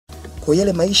Kwa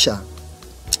yale maisha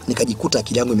nikajikuta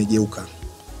akili yangu imegeuka.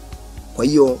 Kwa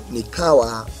hiyo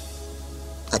nikawa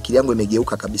akili yangu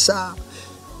imegeuka kabisa.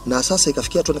 Na sasa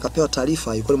ikafikia tu nikapewa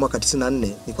taarifa, ilikuwa mwaka 94.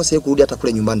 Nilikuwa siwezi kurudi hata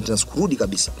kule nyumbani tena, sikurudi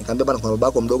kabisa. Nikamwambia bana, kwa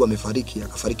babako mdogo amefariki,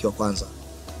 akafariki wa kwanza.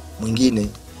 Mwingine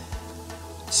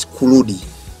sikurudi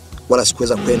wala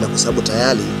sikuweza kwenda kwa sababu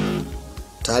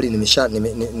tayari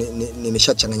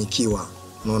nimeshachanganyikiwa.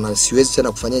 Unaona, siwezi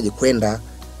tena kufanyaje kwenda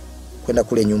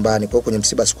kule nyumbani. Kwa hiyo kwenye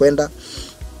msiba sikwenda.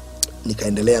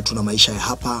 Nikaendelea tu na maisha ya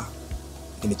hapa.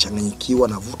 Nimechanganyikiwa,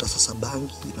 navuta sasa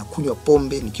bangi, na kunywa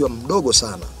pombe nikiwa mdogo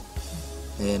sana.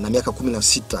 Na miaka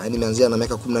 16, yani nimeanzia na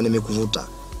miaka 14 nimekuvuta.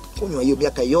 Kunywa hiyo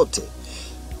miaka yote.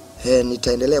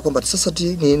 Nitaendelea kwamba sasa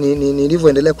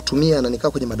nilivyoendelea kutumia na nikaa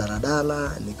kwenye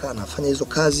madaradala, nikaa nafanya hizo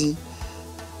kazi.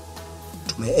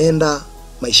 Tumeenda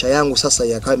maisha yangu sasa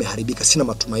yakawa yameharibika, sina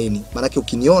matumaini. Maana yake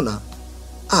ukiniona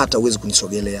hata uwezi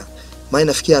kunisogelea. Maana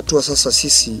nafikia hatua sasa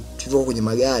sisi tulivyo kwenye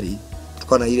magari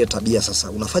tukawa na ile tabia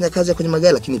sasa. Unafanya kazi ya kwenye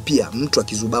magari lakini pia mtu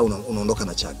akizubaa unaondoka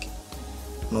na chake.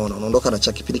 Unaondoka na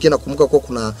chake. Kipindi kile nakumbuka kwa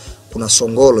kuna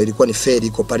Songolo, ilikuwa ni feri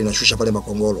iko pale inashusha pale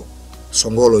Makongolo.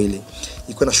 Songolo ile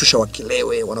ilikuwa inashusha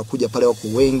wakilewe, wanakuja pale wako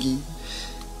wengi.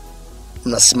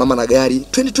 Unasimama na gari,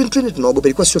 20 tunaogopa,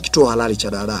 ilikuwa sio kituo halali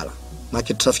cha daladala. Maana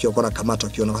trafiki wako na kamata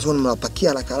wakiona. Kwa sababu unapakia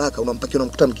haraka, unampakia,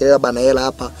 unamkuta mkelea bana hela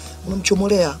hapa,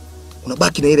 unamchomolea.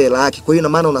 Unabaki na ile hela yake. Kwa hiyo ina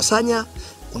maana unasanya,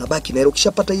 unabaki na hela.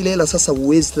 Ukishapata ile hela sasa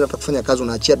uwezi tena kufanya kazi,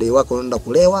 unaachia dai wako, unaenda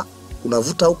kulewa,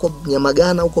 unavuta huko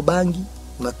Nyamagana huko bangi,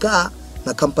 unakaa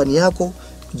na kampani yako,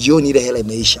 jioni ile hela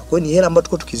imeisha. Kwa hiyo ni hela ambazo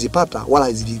tuko tukizipata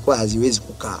wala zilikuwa haziwezi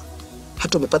kukaa.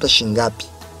 Hata umepata shilingi ngapi,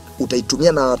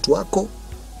 utaitumia na watu wako,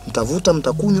 mtavuta,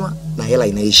 mtakunywa na hela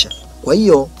inaisha. Kwa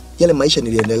hiyo yale maisha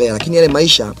niliendelea, lakini yale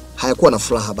maisha hayakuwa na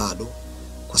furaha bado.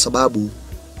 Kwa sababu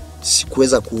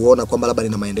sikuweza kuona kwamba labda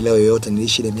nina maendeleo yoyote,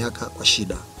 niliishi ile miaka kwa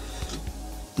shida.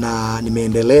 Na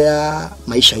nimeendelea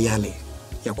maisha yale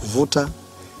ya kuvuta.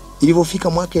 Ilipofika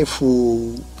mwaka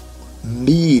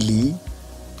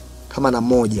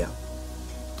 2001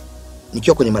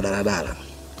 nikiwa kwenye madaradala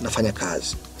nafanya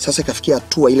kazi. Sasa ikafikia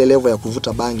hatua ile level ya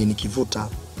kuvuta bangi, nikivuta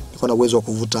nilikuwa na uwezo wa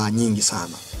kuvuta nyingi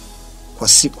sana. Kwa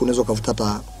siku unaweza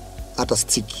kuvuta hata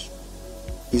stick.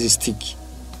 Hizi stick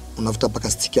unavuta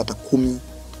paka stick hata 10,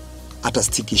 hata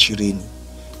stick 20.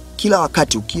 Kila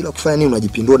wakati ukifanya nini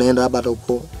unajipindua, unaenda hata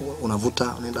huko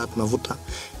unavuta, unaenda hapo unavuta.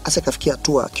 Sasa ikafikia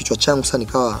hatua kichwa changu sasa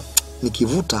nikawa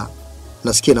nikivuta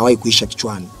nasikia nawahi kuisha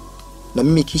kichwani. Na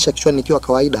mimi kiisha kichwani nikiwa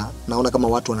kawaida naona kama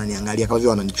watu wananiangalia, kama vile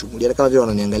wananichungulia, kama vile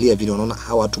wananiangalia vile, wanaona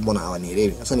hawa watu mbona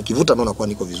hawanielewi. Sasa nikivuta naona kwa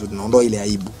niko vizuri, naondoa ile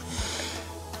aibu.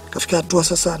 Kafika hatua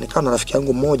sasa nikawa na rafiki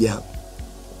yangu mmoja,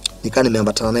 nikaa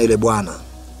nimeambatana naye yule bwana.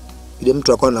 Yule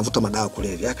mtu alikuwa anavuta madawa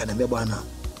kulevya. Akaniambia bwana,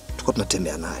 tulikuwa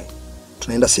tunatembea naye,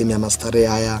 tunaenda sehemu ya mastarehe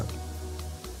haya.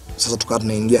 Sasa tukawa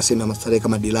tunaingia sehemu ya mastarehe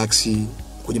kama deluxe,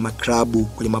 kwenye maklabu,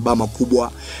 kwenye mabaa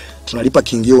makubwa. Tunalipa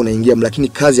kiingio unaingia, lakini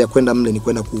kazi ya kwenda mle ni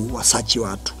kwenda kuwasachi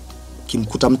watu.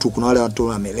 Kimkuta mtu, kuna wale watu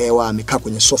wamelewa, amekaa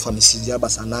kwenye sofa misizi hapa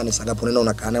saa 8 saa ngapi, unaenda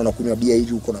unakaa naye unakunywa bia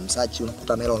hivi, uko na msachi,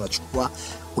 unakuta na hela unachukua,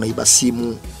 unaiba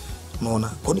simu. Unaona?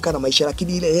 Kwa nika na maisha,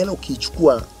 lakini ile hela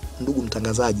ukiichukua, ndugu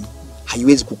mtangazaji,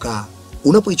 haiwezi kukaa.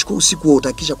 Unapoichukua usiku wewe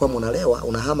utakisha kwamba unalewa,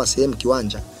 unahama sehemu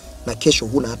kiwanja, na kesho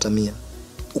huna hata 100.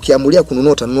 Ukiamulia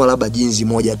kununua utanunua labda jinsi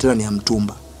moja, tena ni ya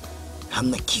mtumba.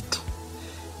 Hamna kitu.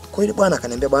 Kwa hiyo bwana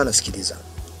akaniambia, bwana sikiliza,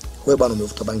 wewe bwana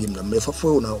umevuta bangi muda mrefu.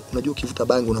 Wewe unajua ukivuta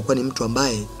bangi unakuwa ni mtu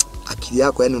ambaye akili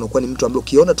yako, yani unakuwa ni mtu ambaye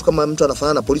ukiona tu kama mtu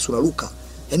anafanana na polisi unaruka.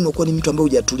 Yani unakuwa ni mtu ambaye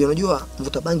hujatulia. Unajua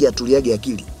mvuta bangi atuliage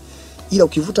akili. Ila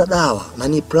ukivuta dawa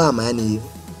nani prama, yani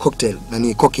cocktail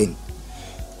nani cocaine,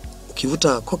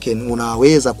 ukivuta cocaine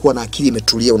unaweza kuwa na akili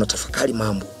imetulia, unatafakari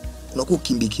mambo, unakuwa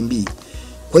kimbii.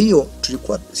 Kwa hiyo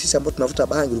tulikuwa sisi ambao tunavuta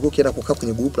bangi, ulikuwa ukienda kukaa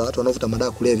kwenye group la watu wanaovuta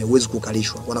madawa kulevya, huwezi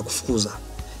kukalishwa, wanakufukuza.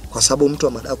 Kwa sababu mtu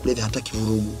wa madawa kulevya hataki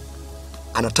vurugu.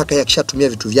 Anataka yeye akishatumia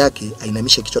vitu vyake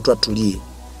ainamishe kichwa tu, atulie.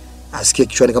 Asikie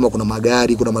kichwani kama kuna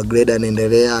magari, kuna magreda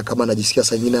yanaendelea, kama anajisikia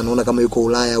saa nyingine anaona kama yuko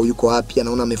Ulaya au yuko wapi,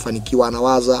 anaona amefanikiwa,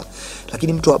 anawaza.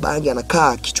 Lakini mtu wa bangi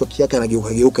anakaa kichwa yake anageuka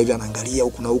hivi, anaangalia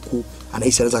huku na huku,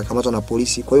 anahisi anaweza kukamatwa na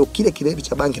polisi. Kwa hiyo kile kilevi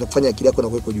cha bangi kinakufanya akili yako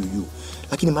inakuwa juu.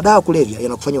 Lakini madawa kulevya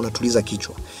yanakufanya unatuliza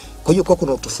kichwa. Kwa hiyo kwa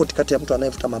kuna tofauti kati ya mtu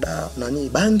anayevuta madawa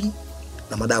bangi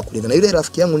na madawa kulevya. Na yule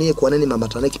rafiki yangu niye kwa nini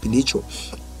mambatana kipindi hicho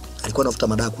alikuwa anavuta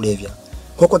madawa kulevya.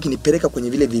 Kwa akinipeleka kwenye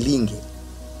vile vilinge,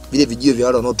 vile vijio vya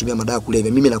wale wanaotumia madawa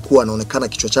kulevya, mimi nakuwa naonekana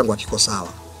kichwa changu hakiko sawa.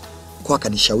 Kwa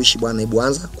akanishawishi, bwana hebu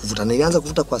anza kuvuta. Nilianza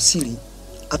kuvuta kwa asili,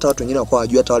 hata watu wengine wakawa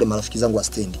wajua, hata wale marafiki zangu wa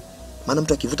stendi. Maana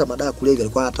mtu akivuta madawa kulevya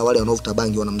alikuwa hata wale wanaovuta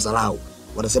bangi wanamdharau.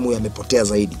 Wanasema huyu amepotea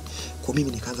zaidi. Kwa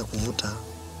mimi nikaanza kuvuta.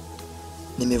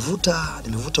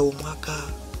 Nimevuta huo mwaka,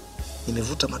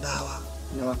 nimevuta madawa.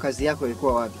 Na makazi yako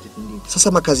yalikuwa wapi kipindi hicho?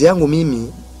 Sasa makazi yangu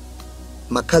mimi,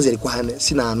 makazi yalikuwa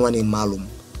sina anwani maalum.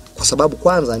 Kwa sababu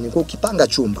kwanza nilikuwa ukipanga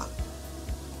chumba,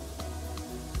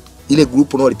 ile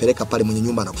group nao lipeleka pale mwenye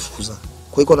nyumba na kufukuza.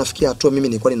 Kwa hiyo nafikia hatua mimi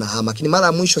nilikuwa ninahama. Lakini mara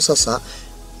ya mwisho sasa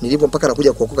nilipo mpaka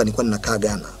nakuja kuokoka nilikuwa ninakaa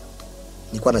Ghana.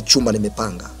 Nilikuwa na chumba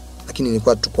nimepanga. Lakini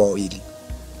nilikuwa tuko wawili.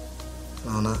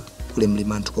 Unaona kule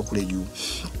mlimani tuko kule juu.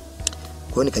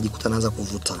 Kwa hiyo nikajikuta naanza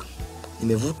kuvuta.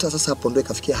 Nimevuta sasa, hapo ndio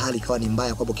ikafikia hali ikawa ni mbaya,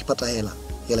 kwa sababu ukipata hela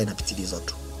inapitiliza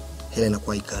tu. Hela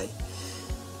inakuwa ikai.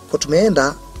 Kwa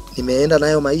nimeenda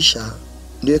nayo maisha,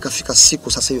 ndio ikafika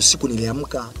siku sasa. Hiyo siku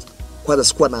niliamka, kwanza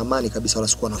sikuwa na amani kabisa, wala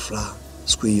sikuwa na furaha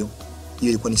siku hiyo. Hiyo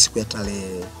ilikuwa ni siku ya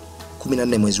tarehe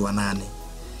 14 mwezi wa 8.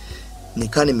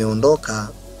 Nikaa nimeondoka,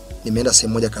 nimeenda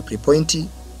sehemu moja Capri Point,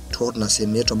 tuko na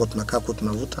sehemu yetu ambayo tunakaa kwa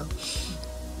tunavuta.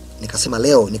 Nikasema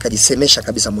leo, nikajisemesha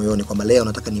kabisa moyoni kwamba leo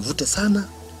nataka nivute sana,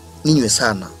 ninywe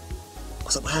sana.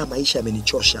 Kwa sababu haya maisha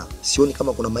yamenichosha. Sioni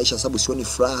kama kuna maisha, sababu sioni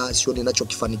furaha, sioni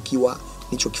ninachokifanikiwa,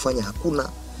 nilichokifanya hakuna.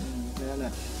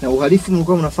 Na uhalifu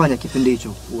mlikuwa mnafanya kipindi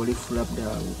hicho? Uhalifu labda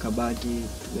ukabaji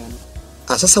gani?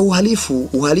 Sasa uhalifu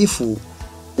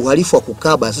wa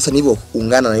kukaba sasa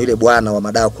nilivyoungana na yule bwana wa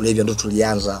madawa kulevya ndio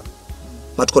tulianza.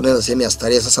 Matuko tunaanza sehemu ya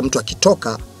starehe. Sasa mtu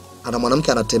akitoka ana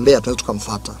mwanamke anatembea, tunaweza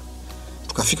tukamfuata.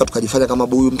 Tukafika tukajifanya kama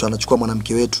huyu mtu anachukua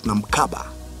mwanamke wetu, tunamkaba,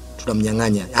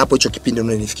 tunamnyang'anya. Hapo hicho kipindi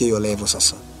ndio nilifikia hiyo level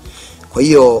sasa. Kwa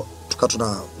hiyo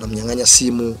tunamnyang'anya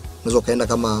simu, unaweza kaenda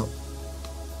kama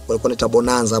walikuwa wanaita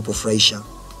bonanza hapo Furahisha.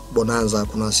 Bonanza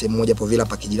kuna sehemu moja hapo Villa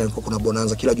Park jirani kuna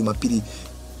bonanza kila Jumapili.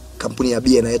 Kampuni ya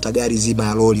bia inaleta gari zima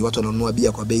ya lori, watu wananunua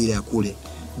bia kwa bei ya kule,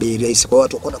 bei rahisi. Kwa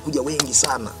watu wanakuja wengi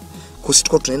sana. Kwa sisi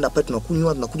tunaenda pale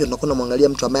tunakunywa, tunakwenda muangalia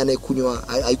mtu ambaye anayekunywa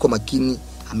haiko makini,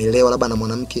 amelewa labda na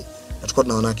mwanamke. Na tulikuwa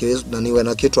na wanawake wetu na ni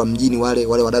wanawake wetu wa mjini, wale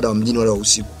wadada wa mjini wale wa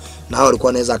usiku. Na hao walikuwa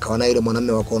wanaweza akaona yule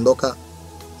mwanamume wakaondoka,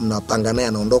 mnapanga naye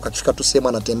anaondoka, akifika tu sehemu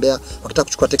anatembea, wakitaka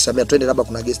kuchukua taxi ambia twende labda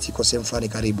kuna guest iko sehemu fulani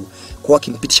karibu. Kwa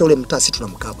akimpitisha ule mtaa sisi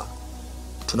tunamkaba,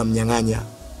 tunamnyang'anya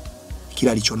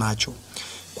kila alichonacho.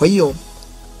 Kwa hiyo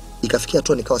ikafikia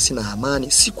hatua nikawa sina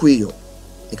amani. Siku hiyo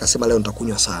nikasema leo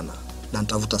nitakunywa sana na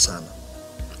nitavuta sana.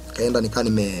 Kaenda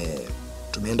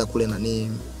tumeenda kule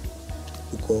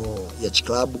huko Yacht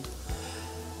Club,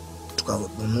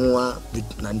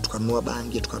 tukanunua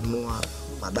bangi, tukanunua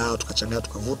madawa, tukachanganya,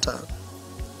 tukavuta.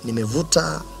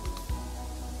 Nimevuta,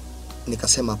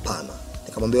 nikasema hapana.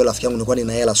 Nikamwambia yule rafiki yangu nilikuwa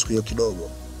nina hela siku hiyo kidogo.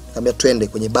 Nikamwambia twende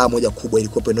kwenye bar moja kubwa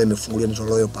ilikuwa ndio imefunguliwa ni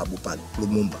Royal Pub pale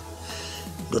Lumumba.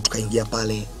 Ndio tukaingia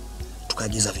pale,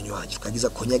 tukaagiza vinywaji, tukaagiza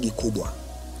konyagi kubwa.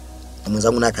 Na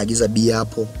mwenzangu naye akaagiza bia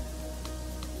hapo.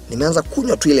 Nimeanza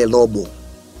kunywa tu ile robo.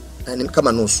 Na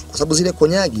kama nusu. Kwa sababu zile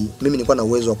konyagi mimi nilikuwa na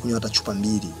uwezo wa kunywa hata chupa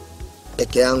 2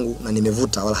 peke yangu na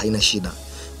nimevuta wala haina shida.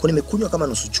 Kwa nimekunywa kama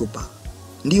nusu chupa.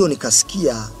 Ndio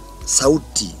nikasikia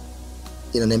sauti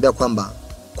inaniambia kwamba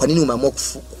kwa nini umeamua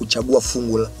kuchagua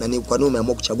fungu na kwa nini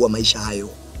umeamua kuchagua maisha hayo?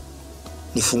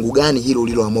 Ni fungu gani hilo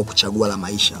uliloamua kuchagua la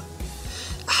maisha?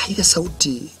 Ile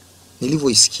sauti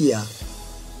nilivyoisikia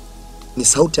ni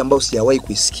sauti ambayo sijawahi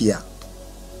kuisikia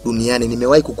duniani.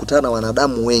 Nimewahi kukutana na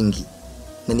wanadamu wengi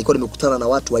na nilikuwa nimekutana na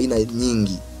watu aina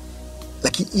nyingi,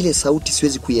 lakini ile sauti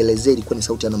siwezi kuielezea ilikuwa ni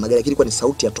sauti ya namna gani, lakini ilikuwa ni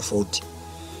sauti ya tofauti.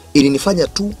 Ilinifanya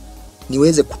tu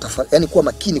niweze yani kuwa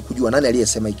makini kujua nani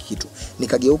aliyesema hiki kitu.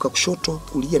 Nikageuka kushoto,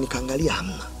 kulia, nikaangalia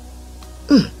hamna.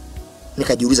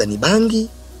 Nikajiuliza ni bangi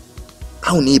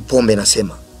au ni pombe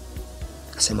nasema.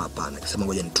 Akasema hapana, akasema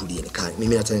ngoja nitulie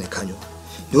mimi na tena nikanywa.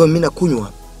 Ndio mimi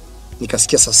nakunywa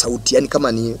nikasikia sauti, yani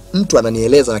kama ni mtu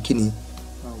ananieleza lakini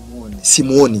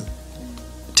simuoni.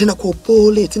 Tena kwa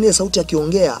upole, tena ile sauti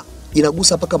akiongea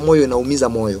inagusa paka moyo, inaumiza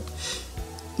moyo.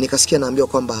 Nikasikia naambiwa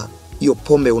kwamba hiyo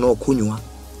pombe unaokunywa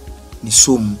ni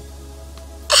sumu.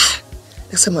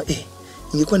 Nikasema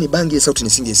ingekuwa ni bangi ile sauti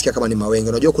nisingesikia kama ni mawenge.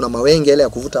 Unajua kuna mawenge yale ya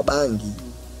kuvuta bangi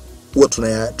huwa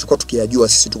tulikuwa tukiyajua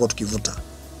sisi, tulikuwa tukivuta.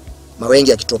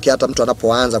 Mawenge yakitokea hata mtu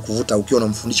anapoanza kuvuta ukiwa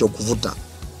unamfundisha kuvuta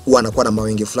huwa anakuwa na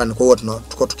mawenge fulani. Kwa hiyo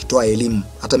tulikuwa tukitoa elimu.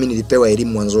 Hata mimi nilipewa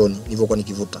elimu mwanzoni nilivyokuwa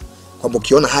nikivuta kwamba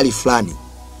ukiona hali fulani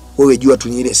wewe jua tu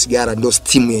ni ile sigara ndio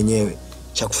steam yenyewe.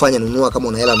 Cha kufanya nunua, kama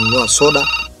una hela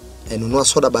nunua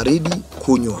soda baridi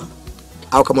kunywa,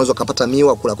 au kama unaweza kupata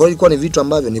miwa kula. Kwa hiyo ilikuwa ni vitu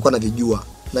ambavyo nilikuwa navijua,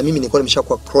 na mimi nilikuwa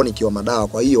nimeshakuwa chronic wa madawa,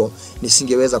 kwa hiyo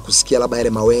nisingeweza kusikia labda yale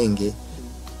mawenge.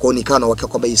 Kwa hiyo nikawa na uhakika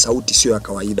kwamba hii sauti sio ya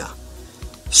kawaida.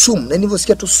 Sumu, na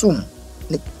nilivyosikia tu sumu,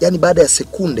 yani baada ya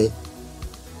sekunde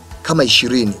kama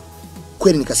 20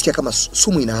 kweli nikasikia kama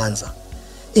sumu inaanza.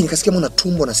 Nikasikia mwana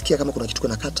tumbo, nasikia kama kuna kitu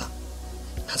kinakata.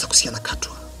 Naanza kusikia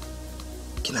nakatwa.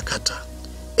 Kinakata.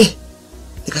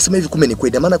 Nikasema hivi kumbe ni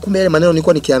kweli. Maana kumbe yale maneno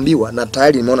nilikuwa nikiambiwa na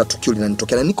tayari nimeona tukio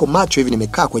linanitokea. Na niko macho hivi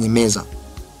nimekaa kwenye meza.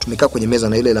 tumekaa kwenye meza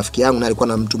na ile rafiki yangu na alikuwa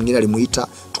na mtu mwingine alimuita,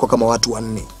 tuko kama watu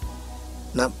 4.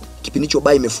 Na kipindi hicho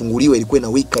baa imefunguliwa, ilikuwa ina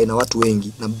wika ina watu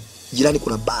wengi na jirani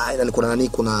kuna baa na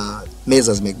kuna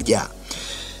meza zimejaa.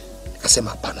 Nikasema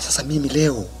hapana, sasa mimi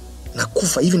leo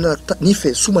nakufa hivi na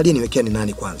nife, sumu aliyeniwekea ni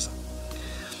nani kwanza?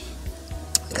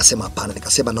 Nikasema hapana,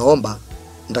 nikasema naomba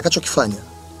nitakachokifanya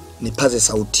nipaze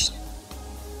sauti.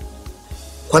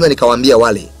 Kwanza nikawaambia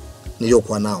wale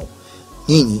niliokuwa nao,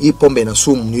 nyinyi hii pombe ina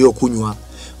sumu niliyokunywa.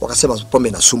 Wakasema pombe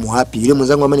ina sumu wapi? Yule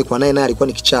mwenzangu ambaye nilikuwa naye alikuwa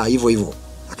ni kichaa hivyo hivyo.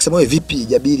 Akasema wewe vipi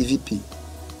Jabiri, vipi?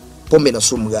 Pombe ina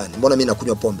sumu gani? Mbona mimi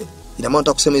nakunywa pombe? Ina maana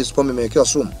unataka kusema hizo pombe imewekewa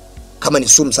sumu? Kama ni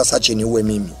sumu sasa ache ni uwe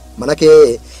mimi. Manake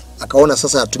yeye akaona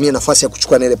sasa atumie nafasi ya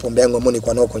kuchukua ile pombe yangu ambayo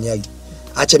nilikuwa nayo konyagi.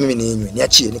 Acha mimi niinywe,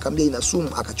 niachie. Nikamwambia ina sumu,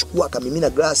 akachukua akamimina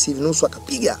glasi hivi nusu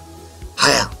akapiga.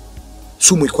 Haya.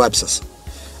 Sumu iko wapi sasa?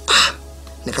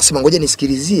 Nikasema ngoja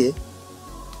nisikilizie.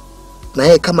 Na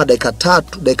yeye kama dakika 3,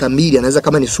 dakika 2 anaweza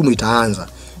kama ni sumu itaanza.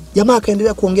 Jamaa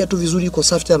akaendelea kuongea tu vizuri, yuko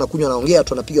safi tena, anakunywa anaongea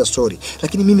tu anapiga story.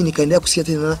 Lakini mimi nikaendelea kusikia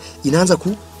tena inaanza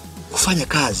kufanya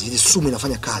kazi, ile sumu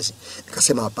inafanya kazi.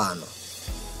 Nikasema hapana.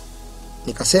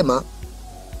 Nikasema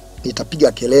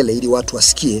nitapiga kelele ili watu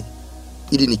wasikie,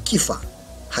 ili nikifa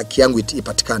haki yangu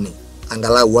ipatikane.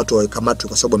 Angalau watu wakamatwe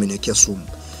kwa sababu ameniwekea sumu.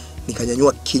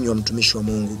 Nikanyanyua kinywa, mtumishi wa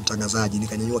Mungu, mtangazaji,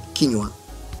 nikanyanyua kinywa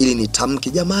ili nitamke,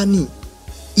 jamani,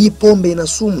 hii pombe ina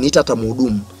sumu. Niita hata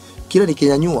mhudumu. Kila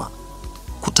nikinyanyua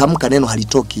kutamka neno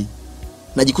halitoki.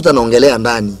 Najikuta naongelea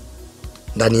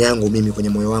ndani yangu mimi kwenye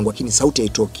moyo wangu, lakini sauti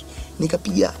haitoki.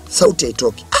 Nikapiga, sauti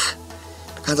haitoki.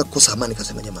 Nikaanza kukosa amani,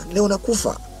 nikasema jamani, leo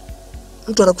nakufa.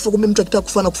 Mtu anakufa, kumbe mtu akitaka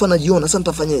kufa anakufa anajiona. Sasa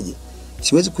nitafanyaje?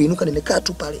 Siwezi kuinuka, nimekaa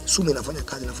tu pale. Sumu inafanya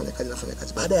kazi.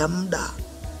 Baada ya muda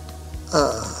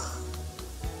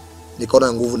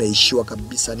nikaona nguvu naishiwa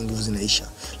kabisa, ni nguvu zinaisha.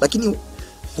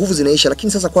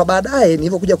 Lakini sasa kwa baadaye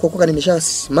nilipokuja kuokoka,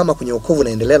 nimeshasimama kwenye wokovu,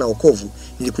 naendelea na wokovu.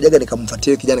 Nilikujaga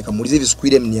nikamfuatilia kijana, nikamuuliza hivi siku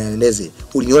ile mnieleze,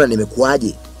 uliniona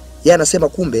nimekuaje? Yeye anasema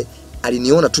kumbe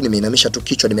aliniona tu nimeinamisha tu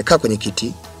kichwa, nimekaa kwenye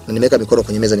kiti na nimeweka mikono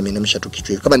kwenye meza, nimeinamisha tu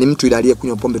kichwa kama ni mtu ile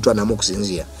aliyekunywa pombe tu anaamua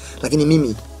kusinzia. Lakini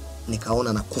mimi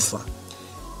nikaona nakufa.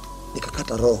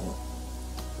 Nikakata roho.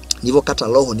 Nilipokata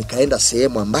roho nikaenda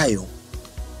sehemu ambayo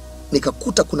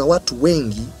nikakuta kuna watu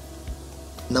wengi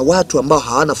na watu ambao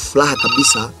hawana furaha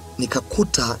kabisa.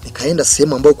 Nikaenda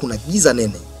sehemu ambayo kuna giza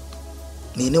nene.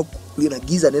 Ni eneo lina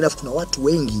giza nene, kuna watu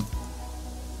wengi.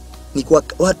 Ni kwa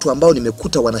watu ambao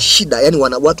nimekuta wana shida, yani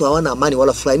watu hawana amani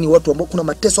wala furaha, ni watu ambao kuna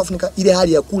mateso, afu ile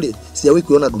hali ya kule sijawahi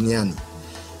kuiona duniani.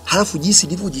 Halafu jinsi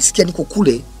nilivyojisikia niko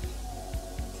kule,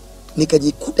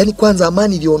 nikajikuta yani kwanza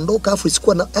amani iliondoka, afu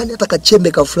isikuwa na yani hata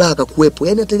kachembe ka furaha kakuepo,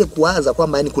 yani hata ile kuwaza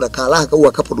kwamba yani kuna karaka au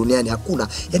akapo duniani hakuna.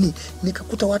 Yani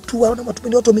nikakuta watu hawana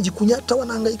matumaini, watu wamejikunyata,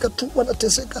 wanahangaika tu,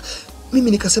 wanateseka.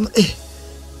 Mimi nikasema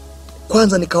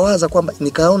kwanza nikawaza kwamba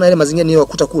nikaona ile mazingira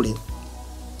niliyokuta kule,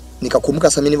 nikakumbuka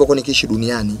sasa mimi nilivyokuwa nikiishi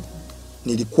duniani,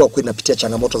 nilikuwa napitia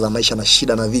changamoto za maisha na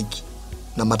shida na dhiki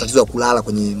na matatizo ya kulala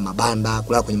kwenye mabanda,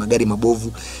 kulala kwenye magari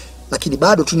mabovu. Lakini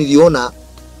bado tu niliona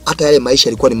hata yale maisha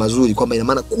yalikuwa ni mazuri, kwamba ina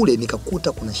maana kule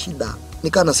nikakuta kuna shida.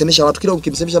 Nikaa nasemesha watu, kila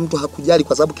ukimsemesha mtu hakujali,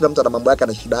 kwa sababu kila mtu ana mambo yake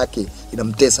na shida yake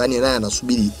inamtesa, yani naye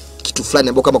anasubiri kitu fulani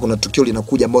ambapo kama kuna tukio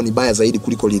linakuja ambao ni baya zaidi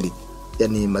kuliko lile.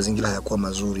 Yani mazingira hayakuwa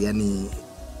mazuri, yani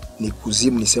ni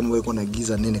kuzimu, ni sehemu iko na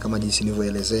giza nene kama jinsi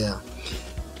nilivyoelezea.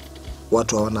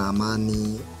 Watu hawana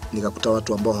amani, nikakuta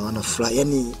watu ambao hawana furaha.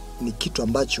 Yani ni kitu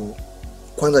ambacho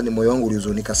kwanza ni moyo wangu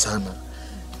ulihuzunika sana.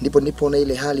 Ndipo nilipoona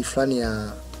ile hali fulani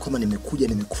ya kama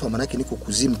nimekufa, maana yake niko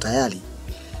kuzimu tayari.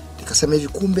 Nikasema hivi,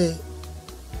 kumbe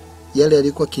yale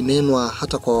yalikuwa kinenwa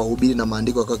hata kwa wahubiri na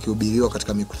maandiko yakawa kihubiriwa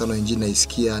katika mikutano ya Injili,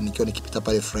 naisikia nikiwa nikipita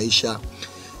pale Furahisha,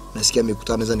 nasikia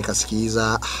mikutano naweza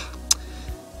nikasikiliza.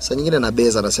 Sasa nyingine na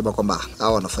beza anasema kwamba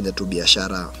hao wanafanya tu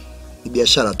biashara. Ni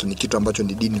biashara tu, ni kitu ambacho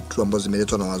ni dini tu ambazo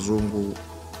zimeletwa na wazungu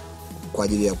kwa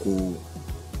ajili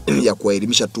ya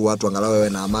kuwaelimisha tu watu angalau wawe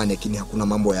na amani, lakini hakuna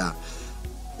mambo ya,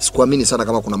 sikuamini sana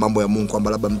kama kuna mambo ya Mungu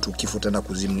kwamba labda mtu kifa tena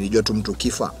kuzimu. Nilijua tu mtu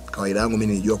kifa, kawaida yangu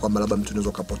mimi nilijua kwamba labda mtu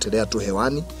anaweza kupotelea tu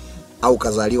hewani au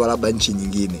kazaliwa labda nchi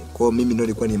nyingine. Kwa hiyo mimi ndio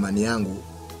ilikuwa ni imani yangu,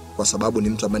 kwa sababu ni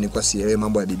mtu ambaye nilikuwa sielewi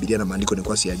mambo ya Biblia na maandiko,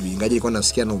 nilikuwa siyajui. Ingaje nilikuwa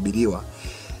nasikia na uhubiriwa,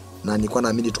 na nilikuwa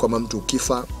naamini tu kwamba mtu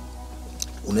ukifa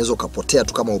unaweza kupotea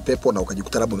tu kama upepo na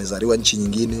ukajikuta labda umezaliwa nchi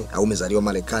nyingine, au umezaliwa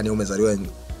Marekani, au umezaliwa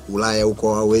Ulaya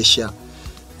huko au Asia,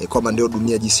 kwamba ndio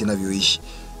dunia jinsi inavyoishi.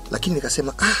 Lakini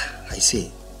nikasema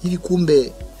aisee, hivi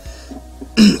kumbe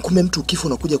mtu ukifa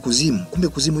unakuja kuzimu. Kumbe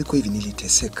kuzimu iko hivi.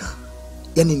 Niliteseka,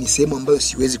 yani ni sehemu ambayo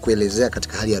siwezi kuelezea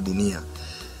katika hali ya dunia.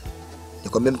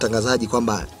 Nikwambia mtangazaji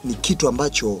kwamba ni kitu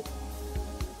ambacho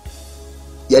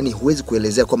yani huwezi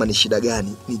kuelezea kwamba ni shida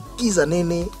gani. Ni giza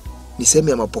nene, ni sehemu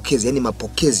ya mapokezi. Yani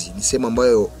mapokezi ni sehemu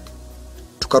ambayo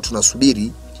tukawa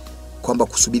tunasubiri kwamba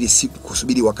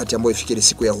kusubiri wakati ambao ifike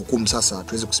siku ya hukumu, sasa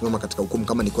tuweze kusimama katika hukumu.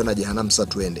 Kama ni kwenda jehanamu sasa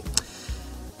tuende.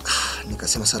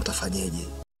 Nikasema sasa tafanyeje?